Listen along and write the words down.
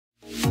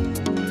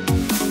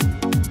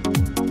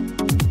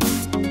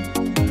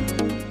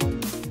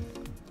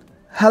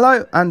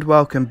Hello and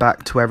welcome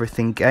back to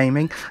Everything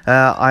Gaming.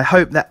 I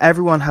hope that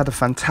everyone had a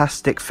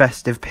fantastic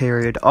festive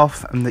period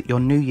off and that your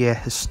new year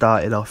has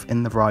started off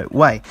in the right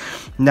way.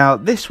 Now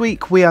this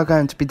week we are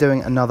going to be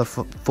doing another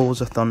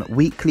Forzathon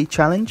weekly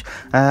challenge,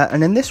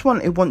 and in this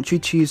one it wants you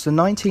to use the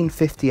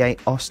 1958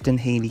 Austin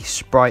Healey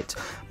Sprite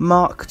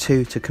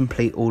MK1 to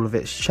complete all of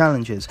its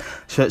challenges.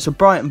 So it's a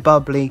bright and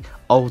bubbly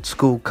old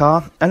school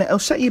car, and it'll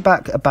set you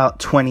back about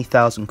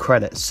 20,000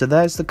 credits. So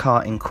there's the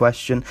car in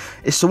question.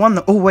 It's the one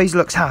that always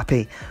looks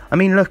happy. I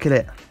mean, look at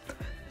it,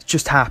 it's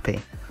just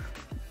happy.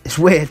 It's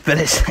weird, but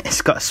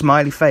it's got a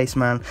smiley face,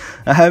 man.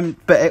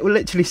 But it will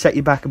literally set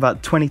you back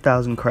about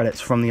 20,000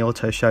 credits from the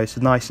auto show, so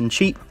nice and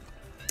cheap.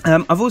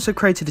 I've also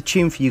created a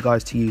tune for you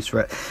guys to use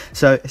for it.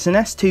 So it's an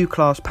S2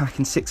 class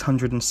packing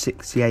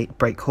 668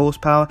 brake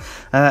horsepower,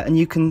 and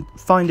you can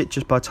find it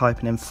just by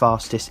typing in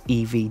fastest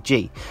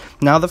EVG.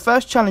 Now the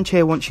first challenge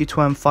here wants you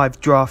to earn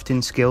 5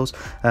 drafting skills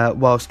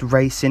whilst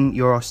racing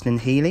your Austin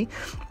Healey.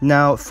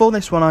 Now for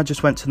this one I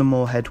just went to the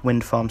Moorhead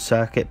Wind Farm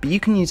circuit, but you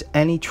can use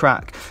any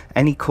track,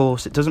 any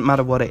course, it doesn't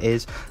matter what it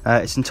is,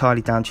 it's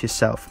entirely down to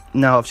yourself.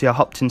 Now obviously I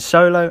hopped in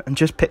solo and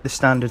just picked the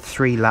standard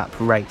 3-lap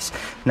race.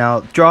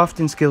 Now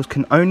drafting skills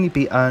can only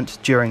be earned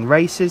during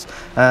races,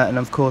 and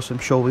of course I'm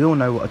sure we all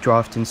know what a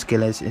drafting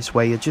skill is. It's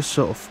where you're just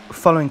sort of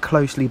following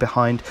closely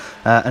behind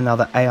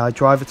another AI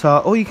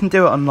driver, or you can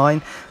do it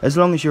online. As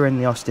long as you're in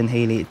the Austin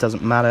Healey, it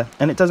doesn't matter,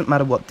 and it doesn't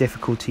matter what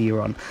difficulty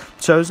you're on.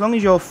 So as long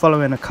as you're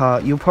following a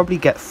car, you'll probably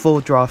get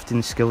 4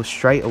 drafting skills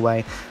straight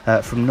away,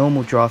 from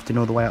normal drafting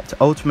all the way up to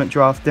ultimate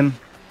drafting.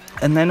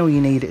 And then all you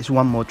need is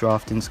 1 more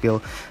drafting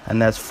skill,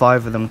 and there's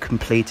 5 of them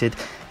completed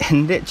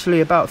in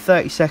literally about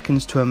 30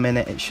 seconds to a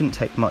minute. It shouldn't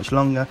take much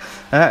longer,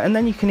 and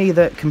then you can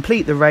either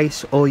complete the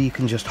race or you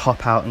can just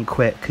hop out and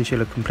quit because you'll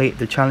have completed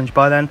the challenge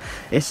by then.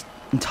 It's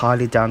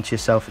entirely down to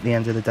yourself at the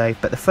end of the day,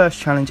 but the first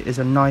challenge is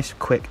a nice,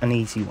 quick and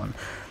easy one.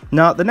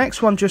 Now the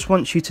next one just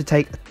wants you to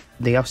take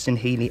the Austin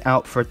Healey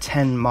out for a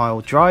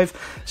 10-mile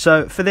drive.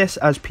 So for this,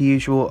 as per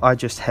usual, I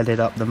just headed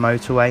up the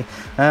motorway,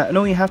 and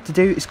all you have to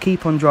do is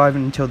keep on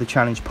driving until the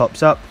challenge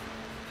pops up.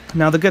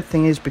 Now the good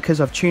thing is,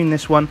 because I've tuned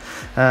this one,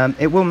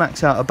 it will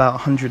max out about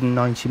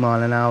 190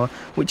 miles an hour,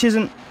 which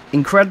isn't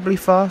incredibly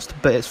fast,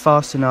 but it's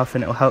fast enough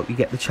and it'll help you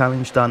get the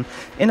challenge done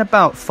in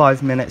about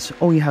 5 minutes.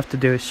 All you have to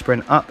do is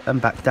sprint up and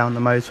back down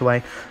the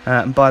motorway,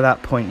 and by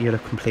that point you'll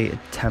have completed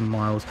 10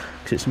 miles,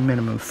 because it's a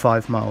minimum of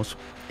 5 miles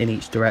in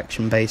each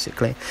direction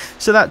basically.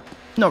 So that's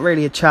not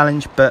really a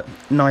challenge, but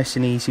nice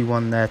and easy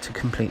one there to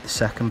complete the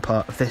second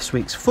part of this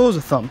week's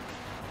Forzathon.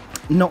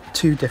 Not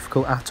too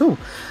difficult at all.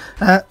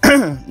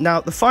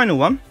 Now the final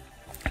one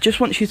just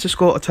wants you to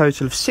score a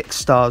total of 6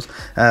 stars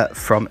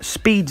from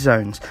speed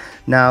zones.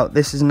 Now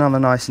this is another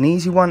nice and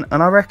easy one,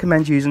 and I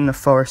recommend using the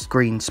forest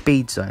green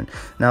speed zone.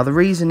 Now the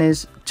reason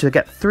is, to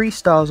get 3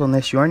 stars on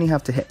this you only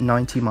have to hit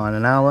 90 miles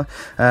an hour,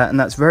 and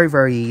that's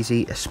very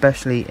easy,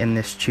 especially in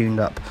this tuned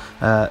up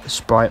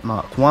Sprite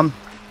MK1.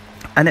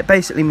 And it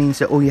basically means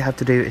that all you have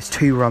to do is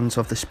 2 runs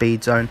of the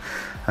speed zone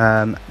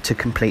to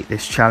complete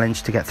this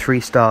challenge to get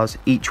 3 stars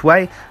each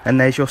way, and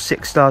there's your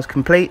 6 stars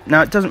complete.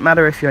 Now it doesn't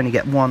matter if you only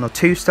get 1 or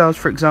 2 stars,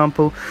 for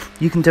example.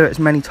 You can do it as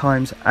many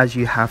times as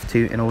you have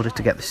to in order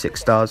to get the 6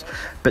 stars,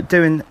 but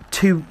doing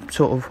 2,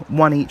 sort of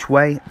 1 each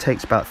way,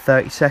 takes about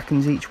 30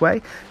 seconds each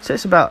way, so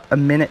it's about a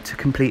minute to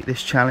complete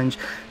this challenge.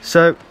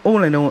 So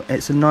all in all,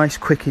 it's a nice,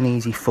 quick and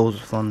easy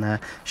Forzathon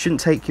there.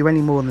 Shouldn't take you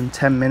any more than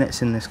 10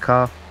 minutes in this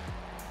car.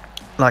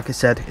 Like I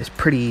said, it's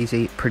pretty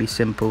easy, pretty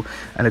simple,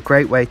 and a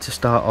great way to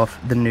start off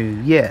the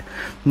new year.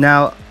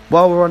 Now,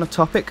 while we're on a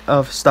topic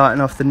of starting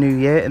off the new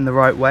year in the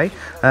right way,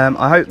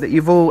 I hope that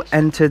you've all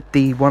entered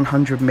the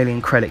 100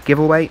 million credit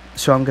giveaway.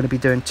 So I'm going to be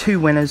doing 2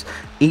 winners,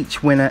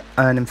 each winner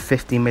earning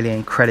 50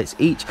 million credits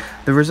each.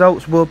 The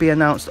results will be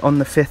announced on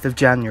the 5th of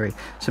January,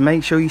 so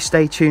make sure you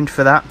stay tuned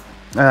for that.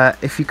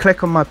 If you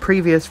click on my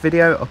previous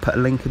video, I'll put a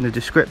link in the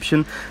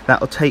description.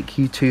 That will take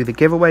you to the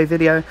giveaway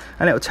video,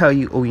 and it will tell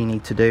you all you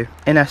need to do.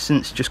 In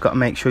essence, just got to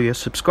make sure you're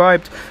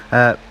subscribed,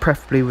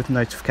 preferably with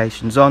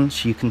notifications on,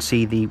 so you can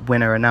see the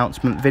winner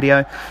announcement video.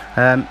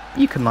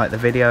 You can like the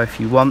video if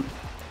you want,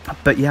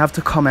 but you have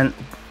to comment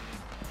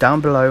down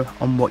below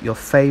on what your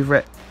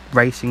favourite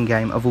racing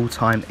game of all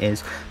time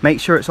is. Make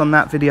sure it's on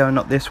that video,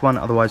 not this one,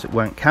 otherwise it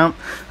won't count.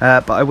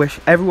 But I wish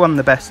everyone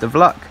the best of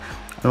luck.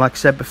 And like I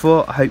said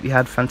before, I hope you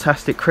had a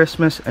fantastic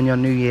Christmas and your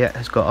new year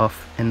has got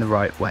off in the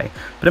right way.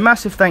 But a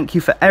massive thank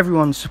you for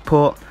everyone's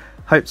support.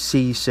 Hope to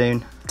see you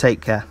soon.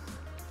 Take care.